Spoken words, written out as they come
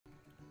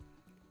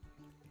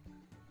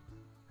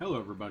Hello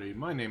everybody,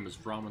 my name is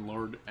Ramen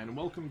Lord, and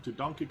welcome to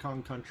Donkey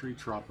Kong Country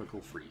Tropical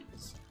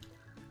Freeze.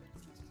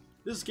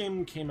 This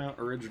game came out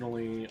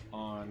originally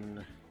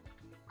on,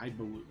 I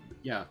believe,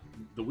 yeah,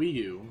 the Wii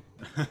U.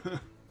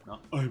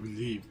 Not I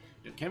believe.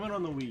 It came out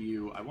on the Wii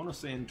U, I want to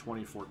say in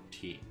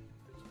 2014.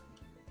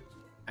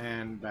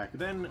 And back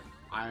then,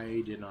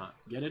 I did not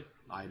get it,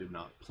 I did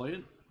not play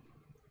it,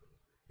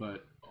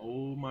 but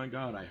oh my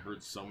god, I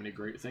heard so many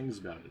great things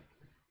about it.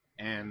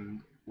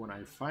 And when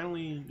I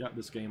finally got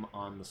this game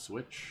on the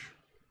Switch,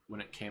 when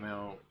it came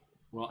out,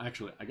 well,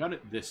 actually, I got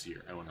it this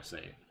year, I want to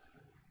say,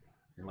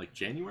 in like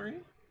January?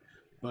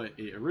 But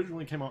it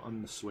originally came out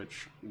on the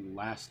Switch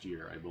last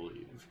year, I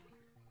believe.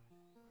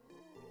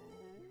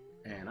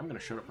 And I'm going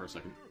to shut up for a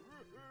second.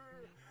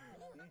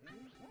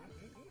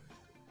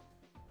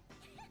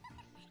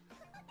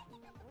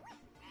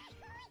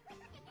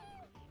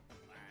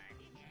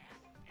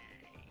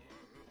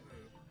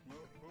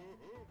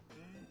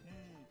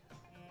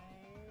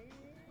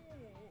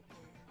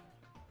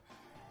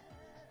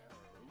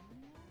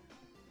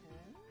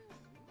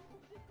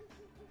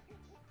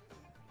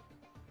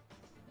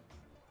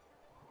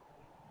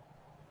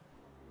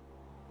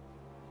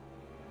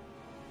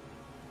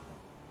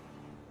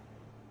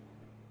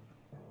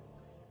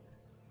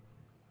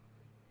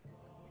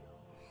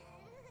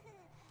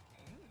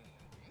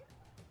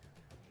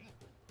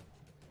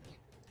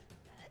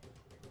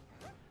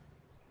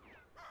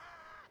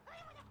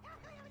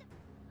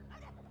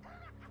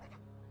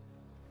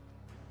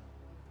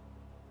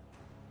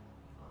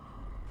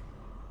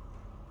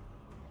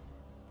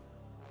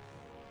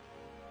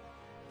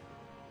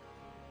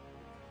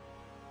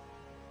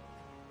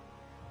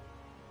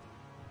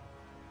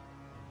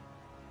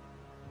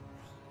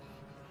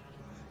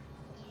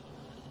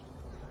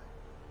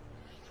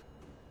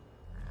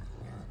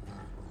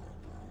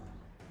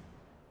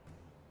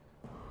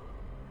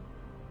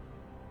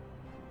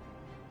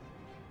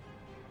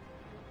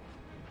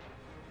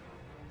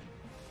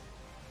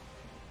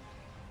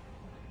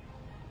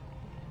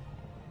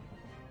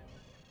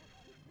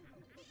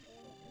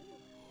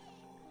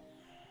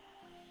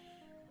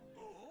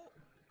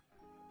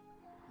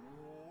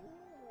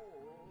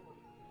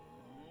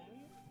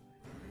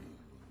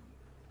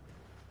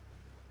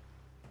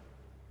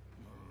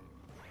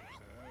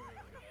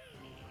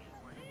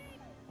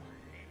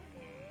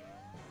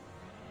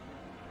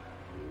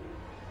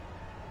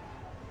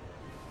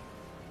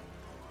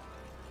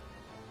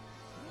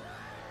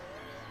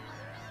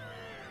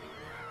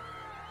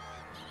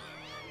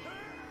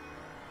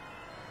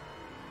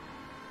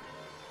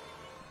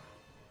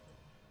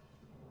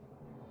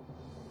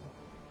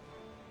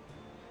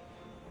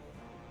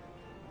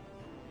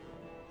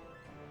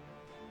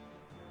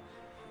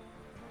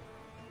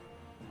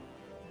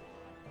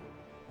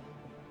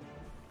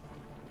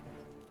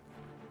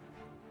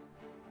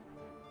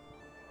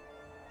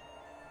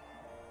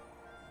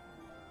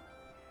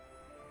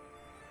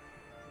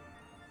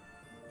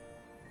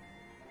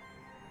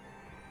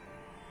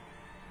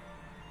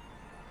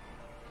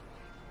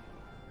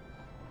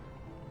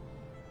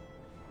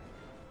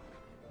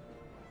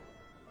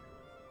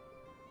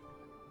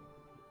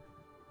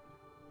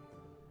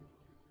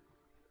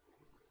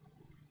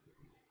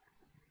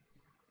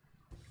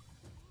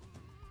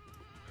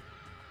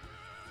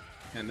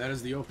 And that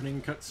is the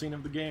opening cutscene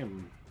of the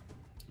game.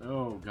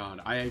 Oh god,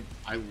 I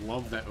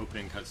love that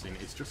opening cutscene.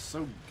 It's just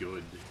so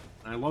good.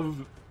 I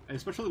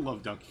especially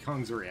love Donkey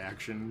Kong's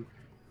reaction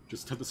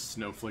just to the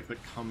snowflake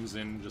that comes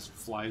in, just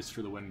flies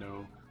through the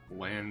window,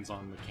 lands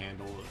on the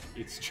candle.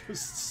 It's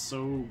just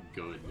so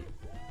good.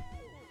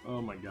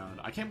 Oh my god,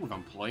 I can't believe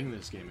I'm playing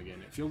this game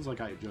again. It feels like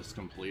I just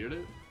completed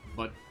it,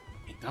 but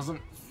it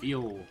doesn't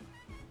feel...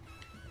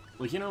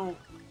 Like, you know,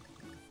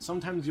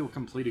 sometimes you'll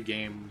complete a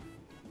game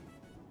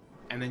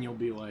and then you'll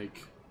be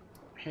like,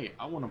 hey,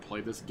 I want to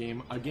play this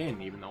game again,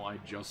 even though I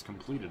just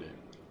completed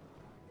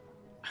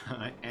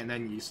it. And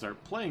then you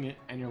start playing it,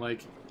 and you're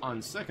like,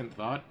 on second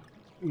thought,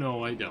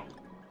 no, I don't.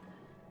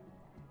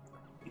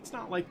 It's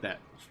not like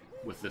that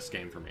with this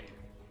game for me.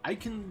 I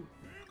can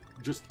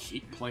just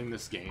keep playing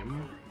this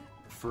game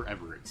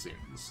forever, it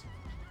seems.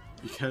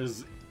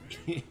 Because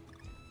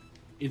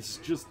it's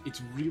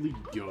really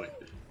good.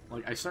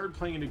 Like, I started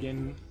playing it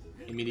again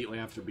immediately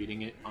after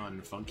beating it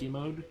on Funky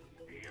mode.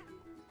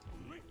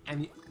 And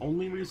the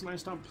only reason I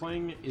stopped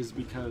playing is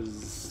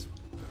because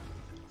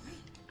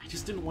I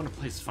just didn't want to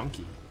play as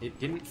Funky. It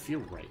didn't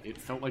feel right. It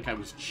felt like I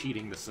was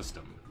cheating the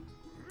system.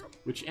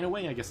 Which, in a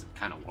way, I guess it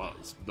kind of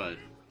was, but,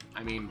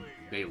 I mean,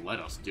 they let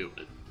us do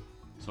it.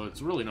 So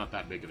it's really not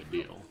that big of a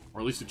deal. Or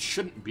at least it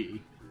shouldn't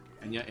be.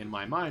 And yet, in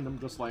my mind, I'm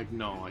just like,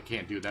 no, I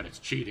can't do that, it's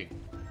cheating.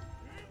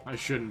 I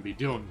shouldn't be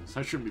doing this.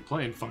 I shouldn't be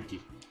playing Funky.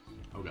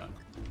 Oh god.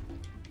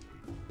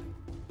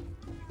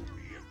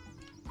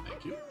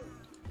 Thank you.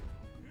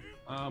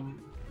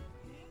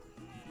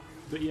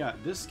 But yeah,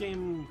 this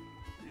game,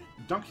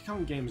 Donkey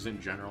Kong games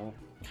in general,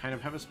 kind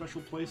of have a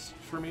special place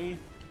for me.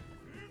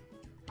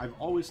 I've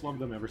always loved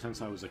them ever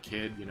since I was a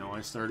kid, you know, I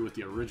started with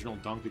the original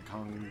Donkey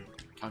Kong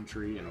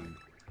Country, and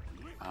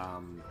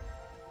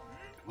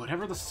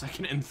whatever the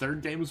second and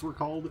third games were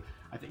called.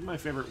 I think my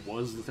favorite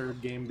was the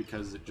third game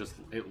because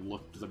it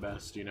looked the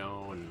best, you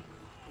know, and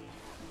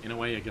in a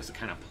way, I guess it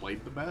kind of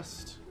played the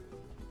best.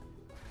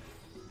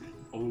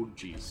 Oh,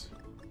 jeez.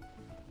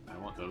 I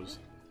want those.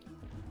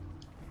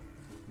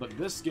 But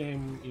this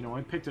game, you know,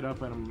 I picked it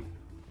up and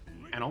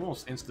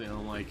almost instantly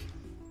I'm like,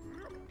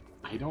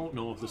 I don't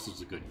know if this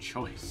is a good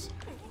choice.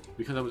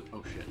 Because I was,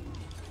 oh shit.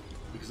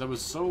 Because I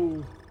was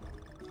so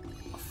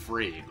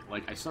afraid.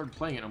 Like, I started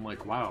playing it and I'm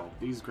like, wow,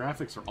 these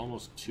graphics are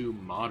almost too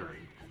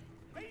modern,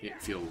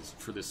 it feels,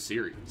 for this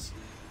series.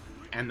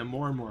 And the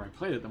more and more I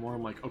played it, the more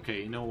I'm like,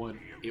 okay, you know what?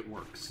 It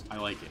works. I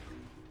like it.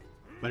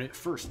 But at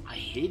first, I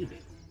hated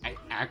it. I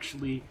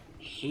actually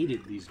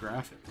hated these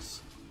graphics.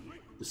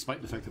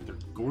 Despite the fact that they're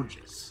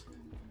gorgeous.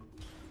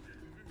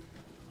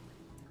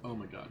 Oh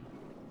my god.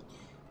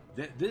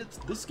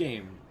 This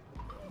game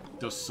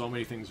does so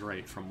many things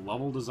right. From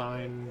level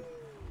design,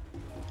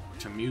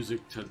 to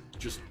music, to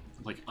just,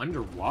 like,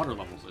 underwater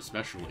levels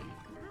especially.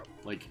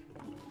 Like,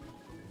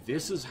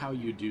 this is how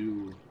you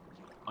do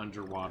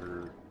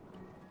underwater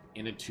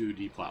in a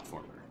 2D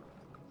platformer.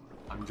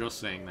 I'm just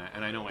saying that,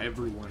 and I know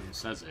everyone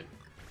says it,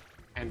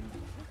 and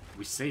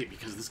we say it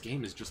because this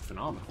game is just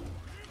phenomenal.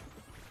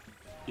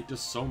 It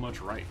does so much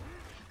right.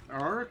 There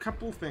are a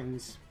couple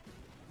things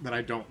that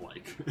I don't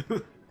like,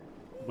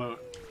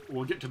 but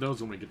we'll get to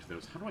those when we get to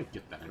those. How do I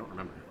get that? I don't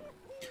remember.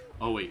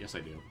 Oh wait, yes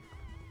I do.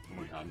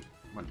 Oh my god,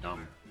 I'm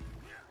dumb.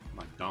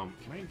 I'm dumb.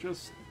 Can I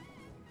just...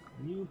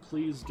 Can you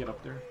please get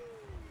up there?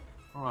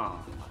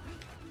 Ah,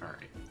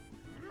 alright.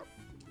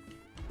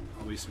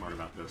 I'll be smart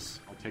about this.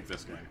 I'll take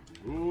this guy.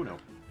 Ooh, no.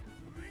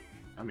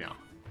 I'm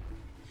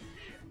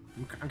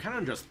kind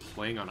of just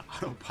playing on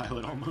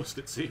autopilot almost,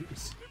 it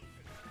seems.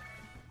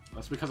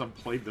 That's because I've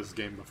played this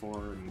game before,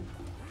 and...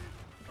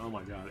 Oh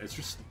my god,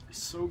 it's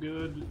so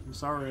good. I'm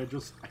sorry,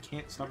 I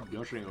can't stop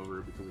gushing over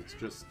it because it's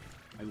just...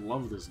 I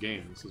love this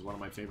game. This is one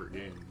of my favorite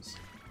games.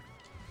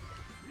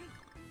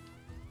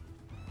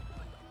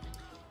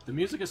 The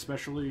music,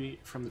 especially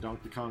from the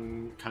Donkey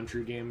Kong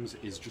Country games,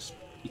 is just...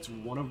 It's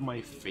one of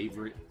my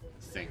favorite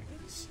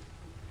things.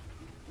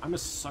 I'm a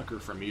sucker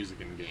for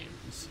music in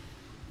games,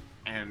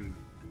 and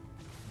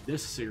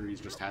this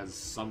series just has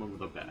some of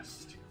the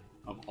best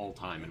of all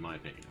time, in my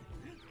opinion.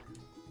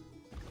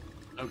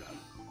 Oh god.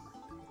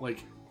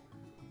 Like,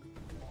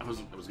 I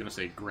was gonna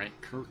say Grant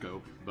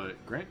Kirkhope,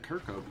 but Grant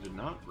Kirkhope did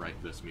not write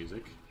this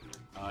music.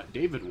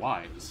 David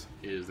Wise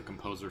is the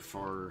composer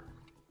for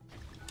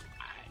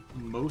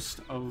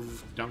most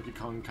of Donkey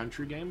Kong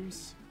Country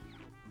games,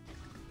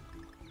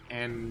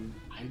 and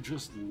I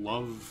just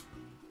love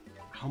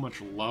how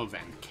much love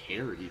and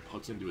care he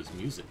puts into his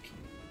music.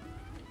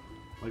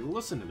 Like,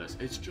 listen to this.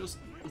 It's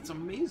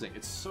amazing.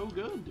 It's so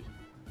good.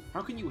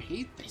 How can you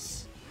hate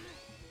this?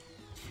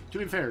 To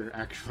be fair,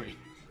 actually,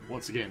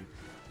 once again,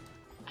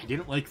 I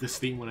didn't like this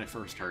theme when I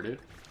first heard it,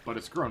 but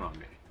it's grown on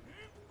me.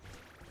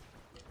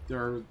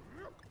 Can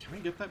I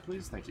get that,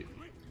 please? Thank you.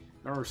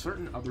 There are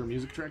certain other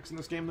music tracks in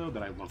this game, though,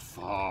 that I love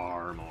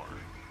far more.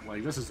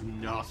 Like, this is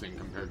nothing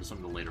compared to some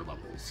of the later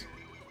levels.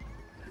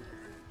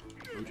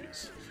 Oh,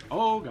 jeez.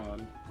 Oh,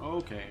 god.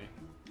 Okay.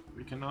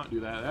 We cannot do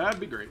that.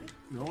 That'd be great.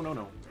 No, no,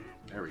 no.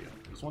 There we go.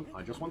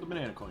 I just want the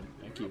banana coin.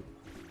 Thank you.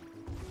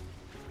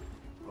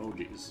 Oh,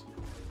 jeez.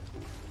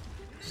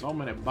 So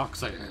many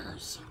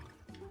boxes.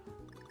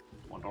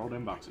 Want all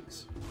them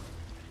boxes.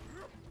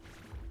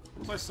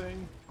 What was I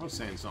saying? I was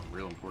saying something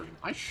real important.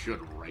 I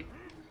should write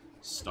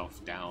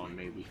stuff down,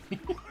 maybe.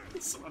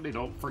 So I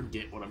don't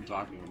forget what I'm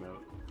talking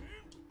about.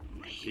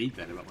 I hate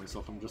that about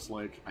myself. I'm just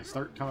like, I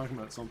start talking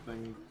about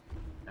something,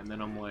 and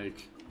then I'm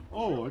like,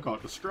 oh, I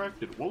got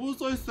distracted. What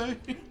was I saying?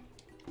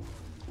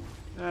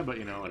 But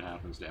you know, it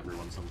happens to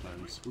everyone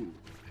sometimes. Ooh,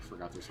 I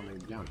forgot there's something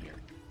down here.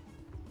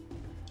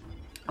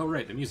 Oh,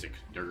 right, the music.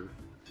 Durr.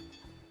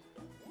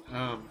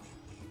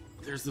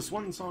 There's this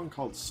one song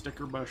called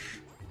Stickerbush.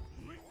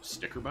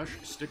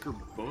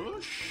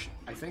 Stickerbush,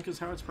 I think is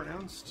how it's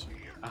pronounced.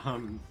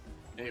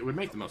 It would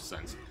make the most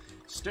sense.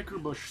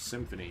 Stickerbush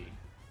Symphony.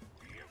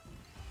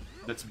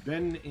 That's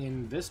been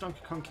in this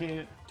Donkey Kong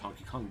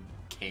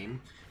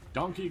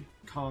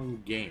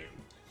game.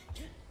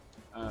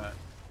 I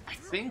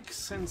think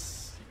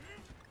since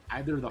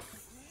either the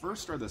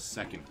first or the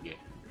second game.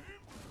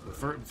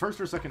 The first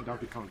or second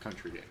Donkey Kong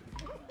Country game.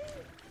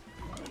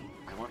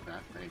 I want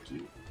that, thank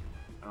you.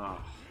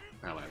 Ah,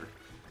 that ladder.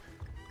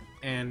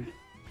 And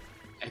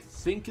I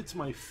think it's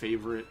my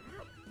favorite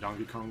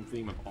Donkey Kong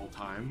theme of all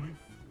time.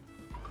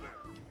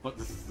 But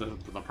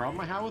the problem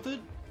I have with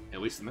it,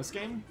 at least in this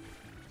game,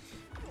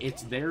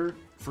 it's there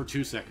for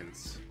 2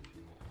 seconds.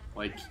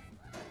 Like,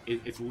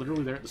 it's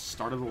literally there at the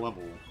start of the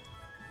level,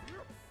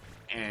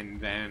 and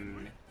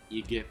then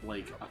you get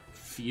like a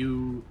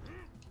few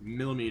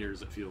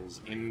millimeters, it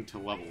feels, into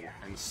level,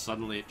 and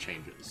suddenly it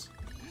changes.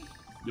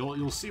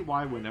 You'll see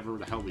why whenever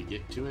the hell we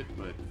get to it,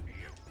 but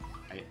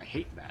I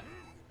hate that.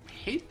 I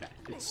hate that.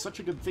 It's such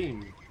a good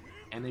theme,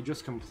 and they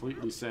just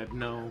completely said,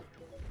 no,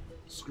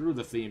 screw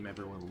the theme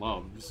everyone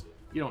loves.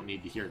 You don't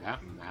need to hear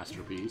that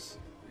masterpiece.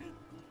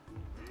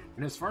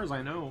 And as far as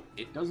I know,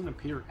 it doesn't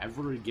appear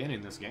ever again in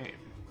this game.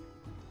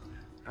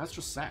 That's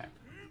just sad.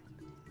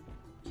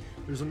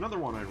 There's another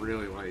one I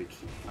really like.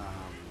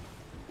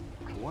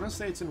 I want to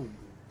say it's in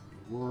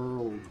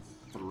World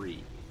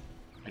 3.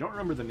 I don't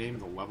remember the name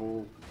of the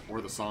level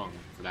or the song,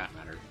 for that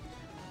matter.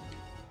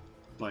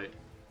 But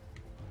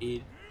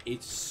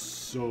it's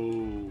so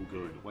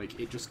good. Like,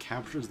 it just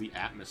captures the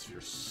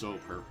atmosphere so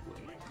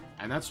perfectly.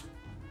 And that's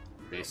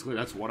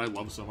what I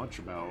love so much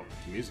about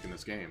the music in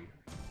this game,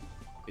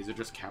 is it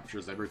just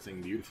captures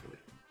everything beautifully.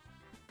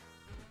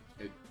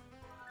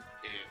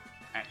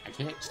 I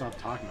can't stop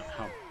talking about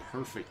how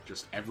perfect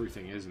just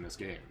everything is in this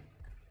game.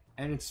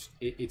 And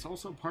it's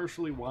also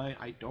partially why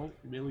I don't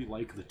really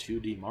like the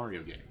 2D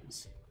Mario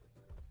games.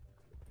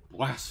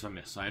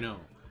 Blasphemous, I know.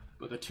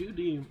 But the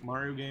 2D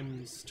Mario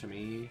games, to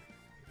me,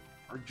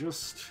 are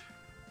just...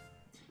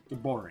 they're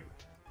boring.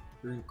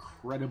 They're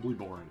incredibly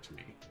boring to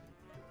me.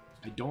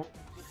 I don't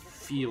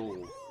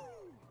feel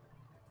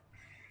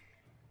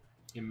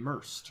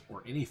immersed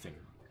or anything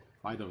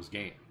by those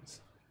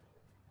games.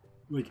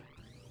 Like,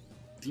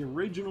 the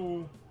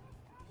original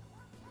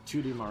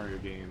 2D Mario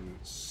game,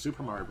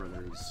 Super Mario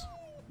Bros.,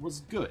 was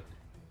good.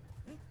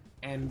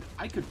 And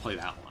I could play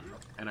that one,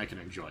 and I can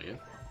enjoy it.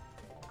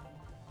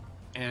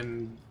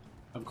 And,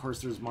 of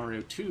course, there's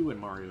Mario 2 and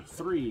Mario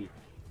 3,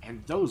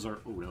 and those are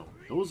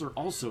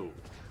also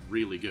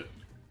really good.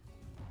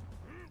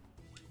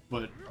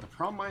 But the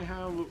problem I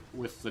have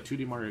with the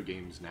 2D Mario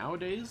games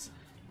nowadays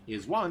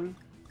is, one,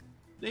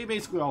 they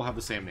basically all have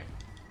the same name.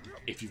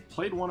 If you've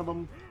played one of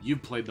them,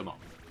 you've played them all.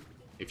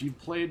 If you've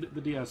played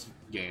the DS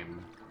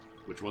game,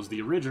 which was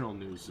the original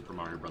New Super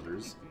Mario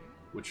Bros.,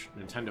 which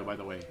Nintendo, by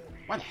the way,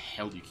 why the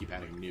hell do you keep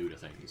adding new to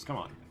things? Come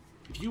on.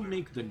 If you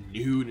make the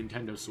new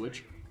Nintendo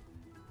Switch,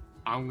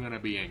 I'm gonna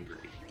be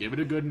angry. Give it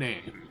a good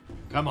name.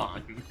 Come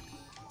on.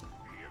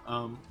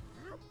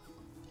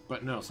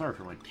 But no, sorry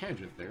for my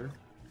tangent there.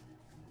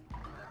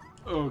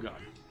 Oh god.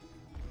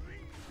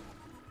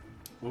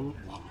 Oh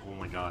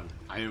my god.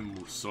 I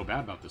am so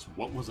bad about this.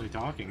 What was I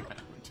talking about?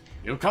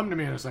 It'll come to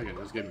me in a second.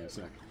 Just give me a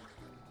sec.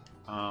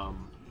 Oh,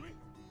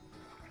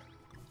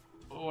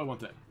 I want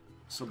that.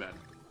 So bad.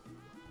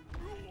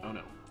 Oh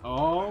no.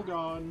 Oh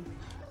god.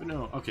 But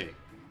no, okay.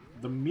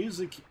 The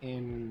music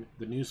in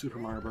the new Super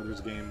Mario Bros.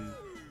 Game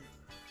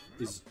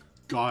is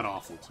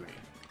god-awful to me.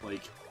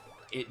 Like,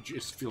 it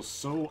just feels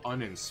so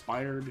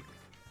uninspired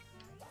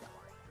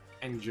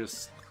and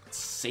just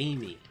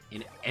samey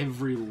in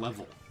every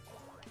level.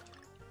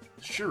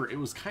 Sure, it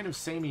was kind of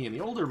samey in the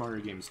older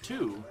Mario games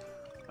too.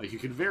 Like, you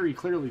could very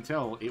clearly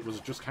tell it was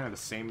just kind of the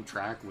same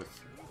track with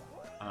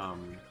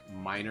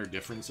minor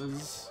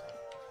differences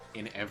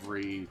in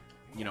every,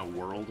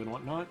 world and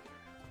whatnot.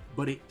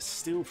 But it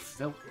still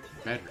felt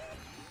better.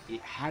 It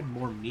had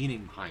more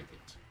meaning behind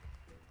it.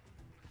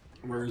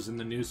 Whereas in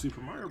the new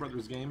Super Mario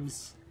Bros.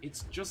 Games,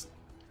 it's just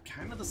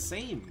kind of the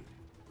same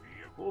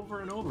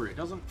over and over. It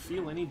doesn't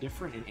feel any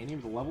different in any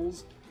of the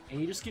levels, and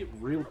you just get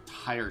real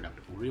tired of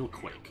it real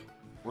quick.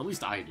 Or at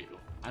least I do.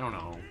 I don't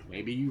know.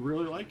 Maybe you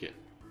really like it.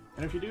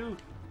 And if you do,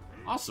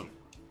 awesome.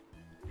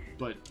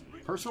 But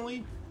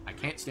personally, I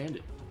can't stand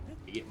it.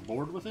 I get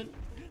bored with it,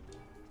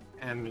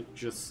 and it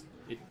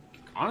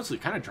honestly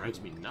kind of drives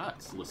me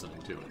nuts listening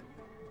to it.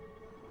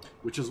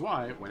 Which is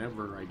why,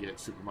 whenever I get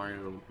Super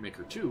Mario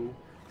Maker 2,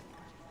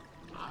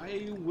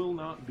 I will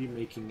not be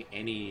making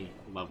any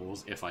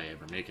levels, if I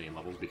ever make any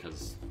levels,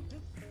 because,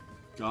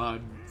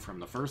 God, from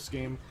the first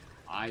game,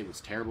 I was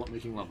terrible at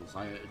making levels.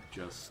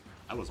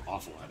 I was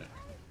awful at it.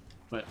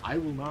 But I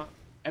will not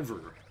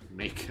ever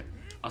make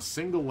a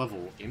single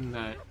level in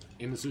the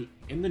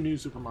new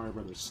Super Mario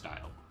Bros.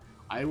 Style.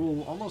 I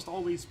will almost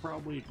always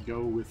probably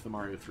go with the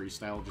Mario 3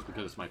 style just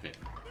because it's my favorite.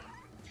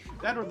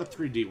 That or the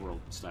 3D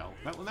World style.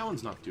 That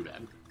one's not too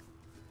bad.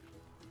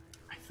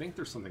 I think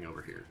there's something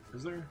over here.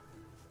 Is there?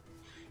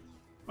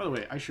 By the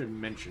way, I should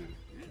mention,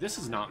 this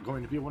is not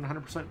going to be a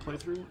 100%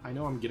 playthrough. I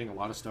know I'm getting a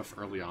lot of stuff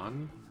early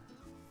on.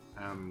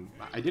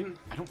 I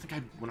don't think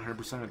I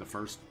 100% of the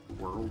first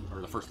world,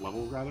 or the first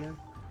level, rather.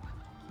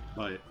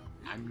 But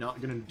I'm not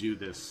gonna do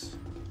this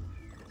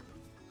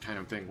kind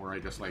of thing where I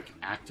just,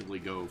 actively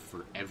go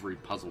for every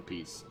puzzle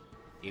piece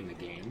in the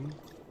game.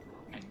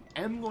 I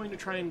am going to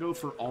try and go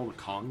for all the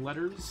Kong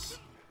letters,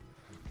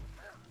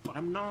 but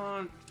I'm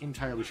not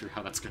entirely sure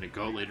how that's going to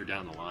go later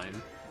down the line.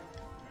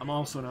 I'm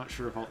also not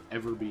sure if I'll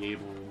ever be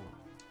able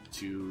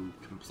to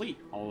complete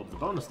all of the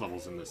bonus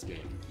levels in this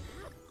game,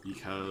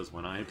 because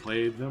when I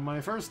played them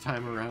my first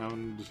time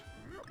around,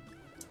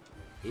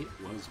 it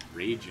was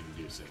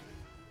rage-inducing.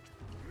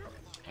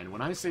 And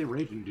when I say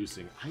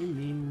rage-inducing, I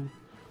mean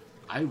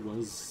I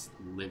was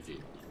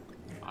livid.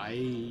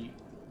 I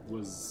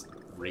was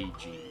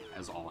ragey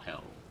as all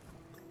hell.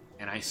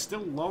 And I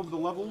still love the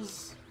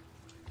levels,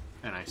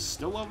 and I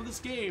still love this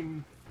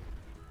game,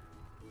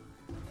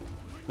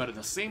 but at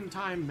the same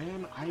time,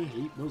 man, I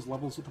hate those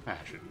levels with a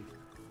passion.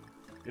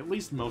 At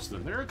least most of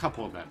them. There are a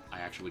couple that I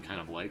actually kind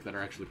of like, that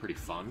are actually pretty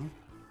fun,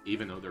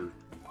 even though they're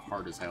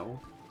hard as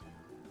hell.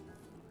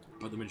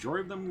 But the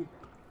majority of them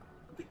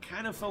it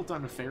kind of felt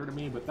unfair to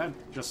me, but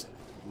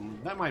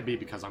that might be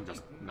because I'm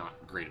just not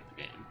great at the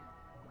game.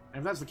 And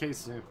if that's the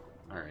case,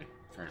 alright,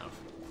 fair enough.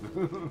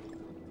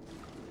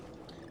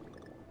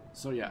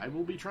 So yeah, I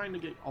will be trying to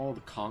get all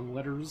the Kong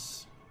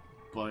letters,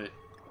 but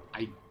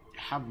I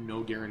have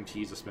no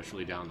guarantees,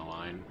 especially down the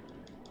line,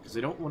 because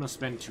I don't want to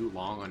spend too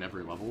long on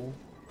every level.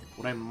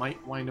 What I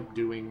might wind up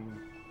doing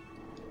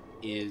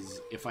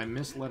is, if I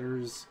miss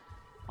letters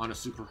on a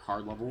super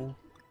hard level,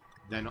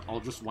 then I'll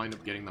just wind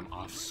up getting them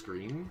off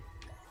screen,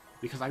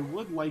 because I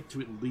would like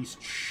to at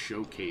least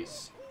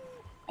showcase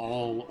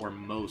all or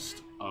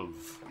most of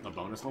the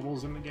bonus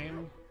levels in the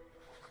game,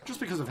 just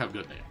because of how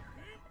good they are.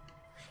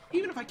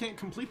 Even if I can't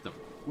complete them,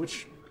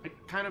 which I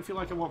kind of feel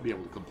like I won't be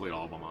able to complete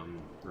all of them on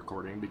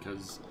recording,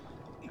 because,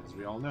 as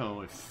we all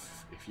know,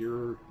 if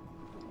you're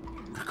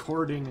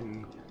recording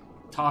and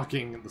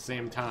talking at the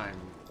same time,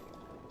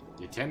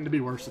 you tend to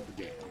be worse at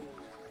the game.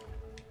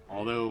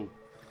 Although,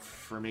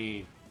 for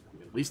me,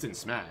 at least in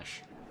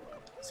Smash,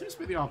 it seems to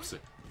be the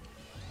opposite.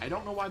 I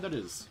don't know why that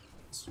is.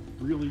 It's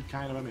really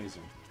kind of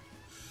amazing.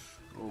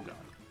 Oh god.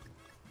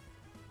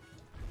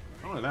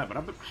 Not only that, but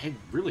I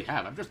really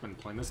have. I've just been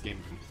playing this game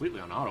completely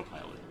on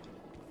autopilot.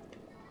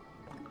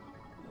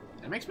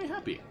 It makes me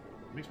happy.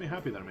 It makes me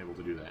happy that I'm able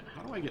to do that.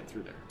 How do I get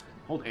through there?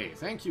 Hold A.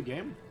 Thank you,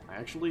 game. I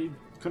actually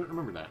couldn't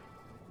remember that.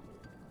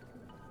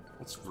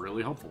 That's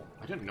really helpful.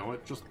 I didn't know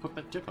it just put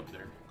that tip up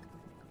there.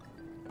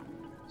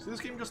 See, this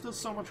game just does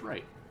so much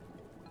right.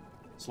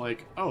 It's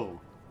like, oh,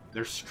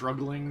 they're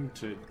struggling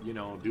to, you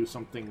know, do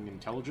something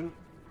intelligent?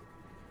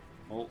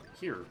 Well,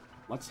 here,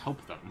 let's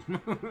help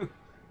them.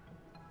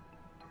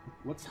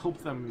 Let's help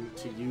them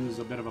to use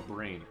a bit of a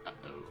brain.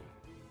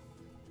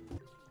 Uh-oh.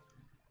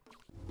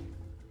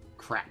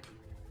 Crap.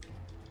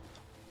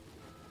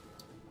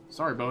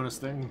 Sorry, bonus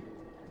thing.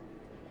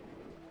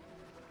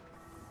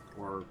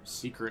 Or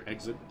secret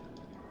exit.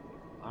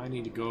 I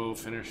need to go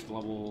finish the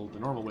level the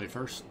normal way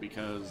first,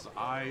 because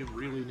I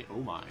really need...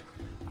 Oh my.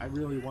 I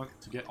really want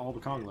to get all the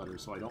Kong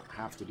letters, so I don't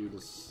have to do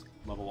this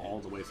level all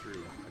the way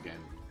through again.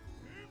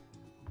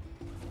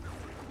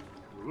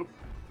 Whoop.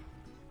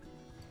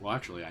 Well,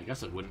 actually, I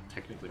guess it wouldn't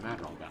technically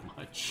matter all that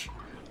much.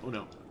 Oh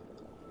no.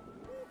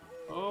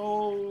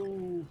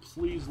 Oh,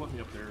 please let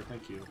me up there.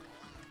 Thank you.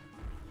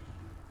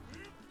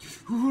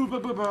 Oh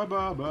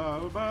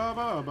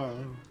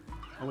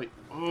wait.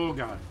 Oh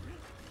god.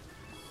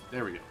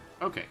 There we go.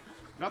 Okay.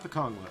 Got the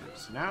Kong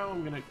letters. Now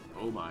I'm gonna...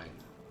 Oh my.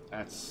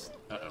 That's...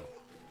 Uh-oh.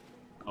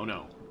 Oh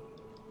no.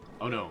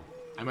 Oh no.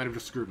 I might have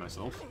just screwed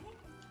myself.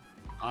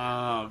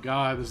 Oh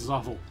god, this is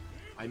awful.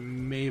 I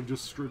may have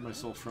just screwed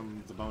myself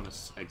from the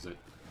bonus exit.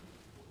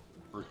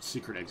 Or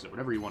secret exit,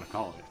 whatever you want to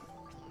call it.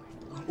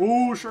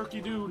 Oh,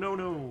 Sharky-Doo! No,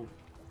 no!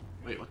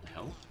 Wait, what the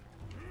hell?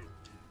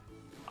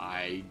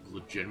 I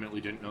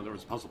legitimately didn't know there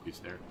was a puzzle piece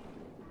there.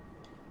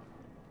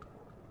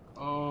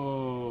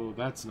 Oh,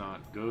 that's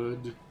not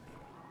good.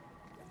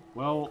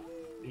 Well,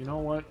 you know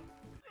what?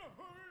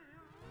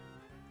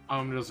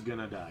 I'm just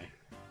gonna die.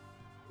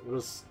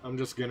 I'm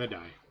just gonna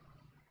die.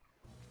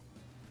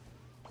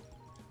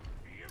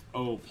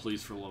 Oh,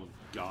 please, for the love of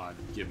God,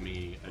 give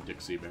me a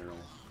Dixie barrel.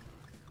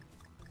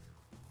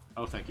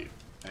 Oh, thank you.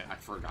 I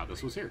forgot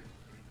this was here.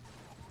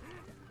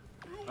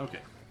 Okay.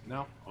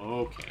 Now,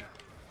 okay.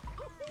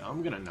 Now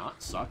I'm gonna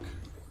not suck.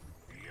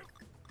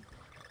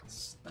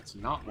 That's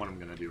not what I'm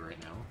gonna do right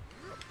now.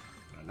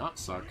 I'm gonna not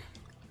suck.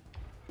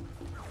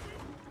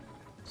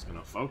 Just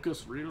gonna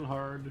focus real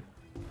hard.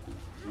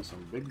 Do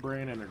some big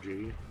brain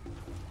energy.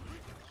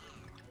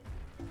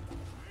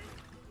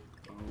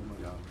 Oh my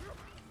god.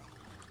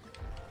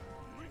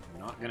 I'm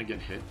not gonna get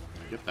hit. I'm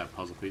gonna get that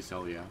puzzle piece,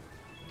 hell yeah.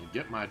 I'm gonna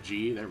get my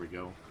G, there we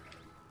go.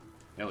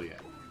 Hell yeah.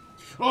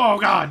 Oh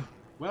god!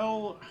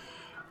 Well...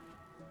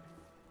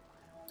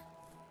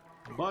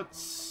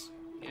 Butts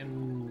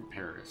in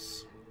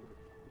Paris.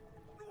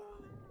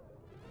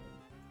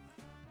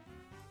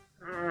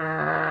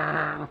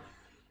 Oh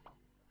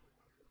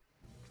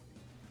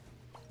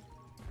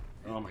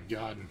my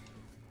god.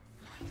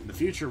 In the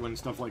future, when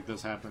stuff like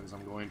this happens,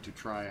 I'm going to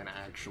try and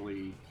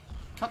actually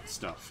cut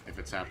stuff if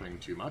it's happening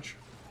too much.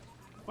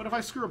 But if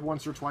I screw up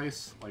once or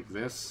twice, like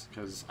this,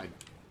 because I'm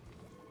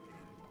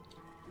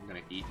gonna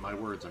eat my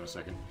words in a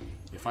second.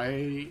 If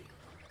I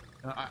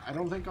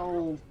don't think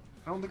I'll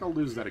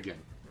lose that again.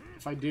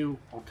 If I do,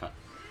 I'll cut.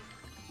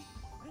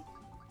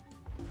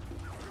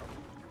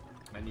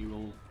 And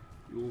you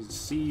will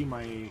see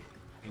my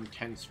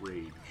intense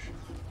rage.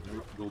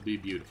 It'll be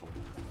beautiful.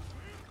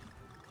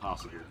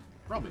 Possibly.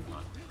 Probably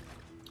not.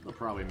 It'll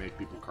probably make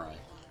people cry.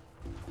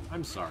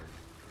 I'm sorry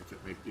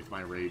if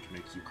my rage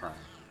makes you cry.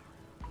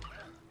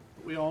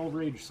 But we all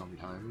rage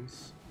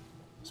sometimes.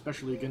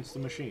 Especially against the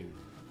machine.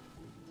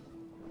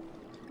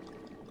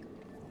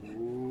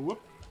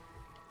 Whoop.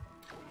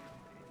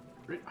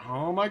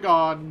 Oh my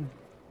god.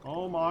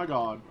 Oh my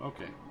god.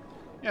 Okay.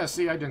 Yeah,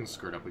 see, I didn't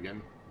screw it up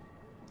again.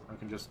 I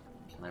can just...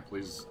 Can I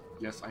please...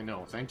 Yes, I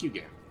know. Thank you,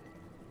 game.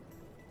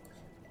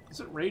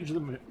 Isn't Rage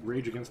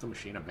Against the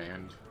Machine a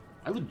band?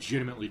 I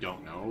legitimately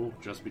don't know,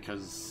 just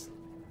because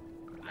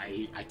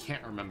I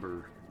can't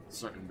remember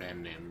certain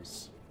band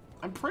names.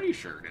 I'm pretty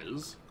sure it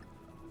is.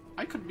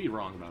 I could be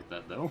wrong about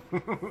that, though.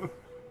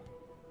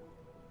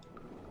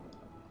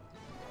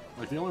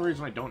 Like, the only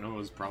reason I don't know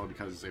is probably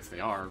because if they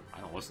are, I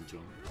don't listen to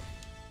them.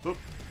 Oop.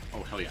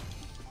 Oh, hell yeah.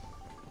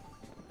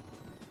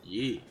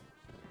 Yeah.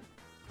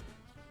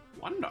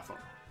 Wonderful.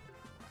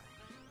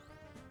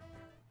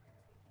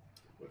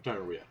 What time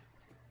are we at?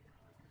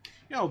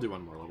 Yeah, I'll do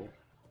one more level.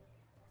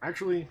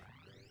 Actually,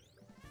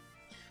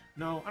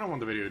 no, I don't want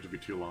the video to be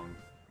too long.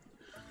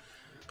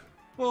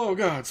 Oh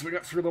god, so we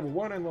got through level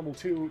 1 and level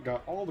 2,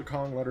 got all the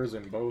Kong letters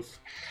in both.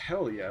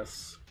 Hell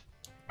yes.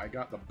 I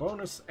got the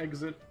bonus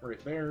exit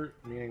right there,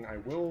 meaning I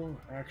will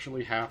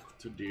actually have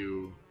to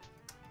do...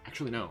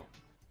 Actually, no.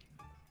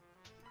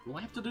 Will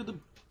I have to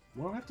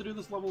do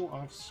this level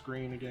off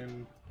screen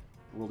again?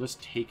 Or will this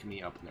take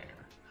me up there?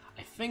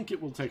 I think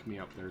it will take me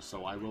up there,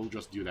 so I will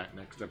just do that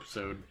next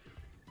episode.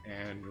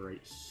 And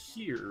right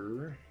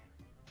here...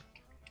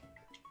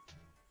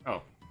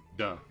 Oh,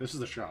 duh. This is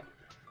the shop.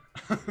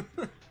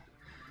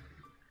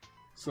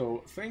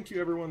 So, thank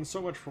you everyone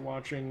so much for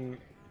watching,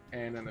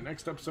 and in the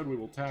next episode we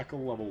will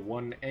tackle level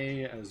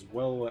 1A as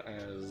well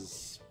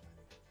as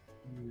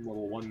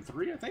level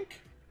 1-3, I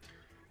think?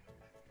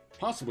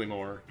 Possibly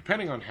more,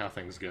 depending on how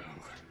things go.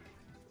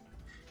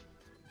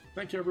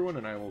 Thank you everyone,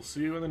 and I will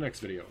see you in the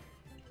next video.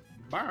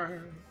 Bye!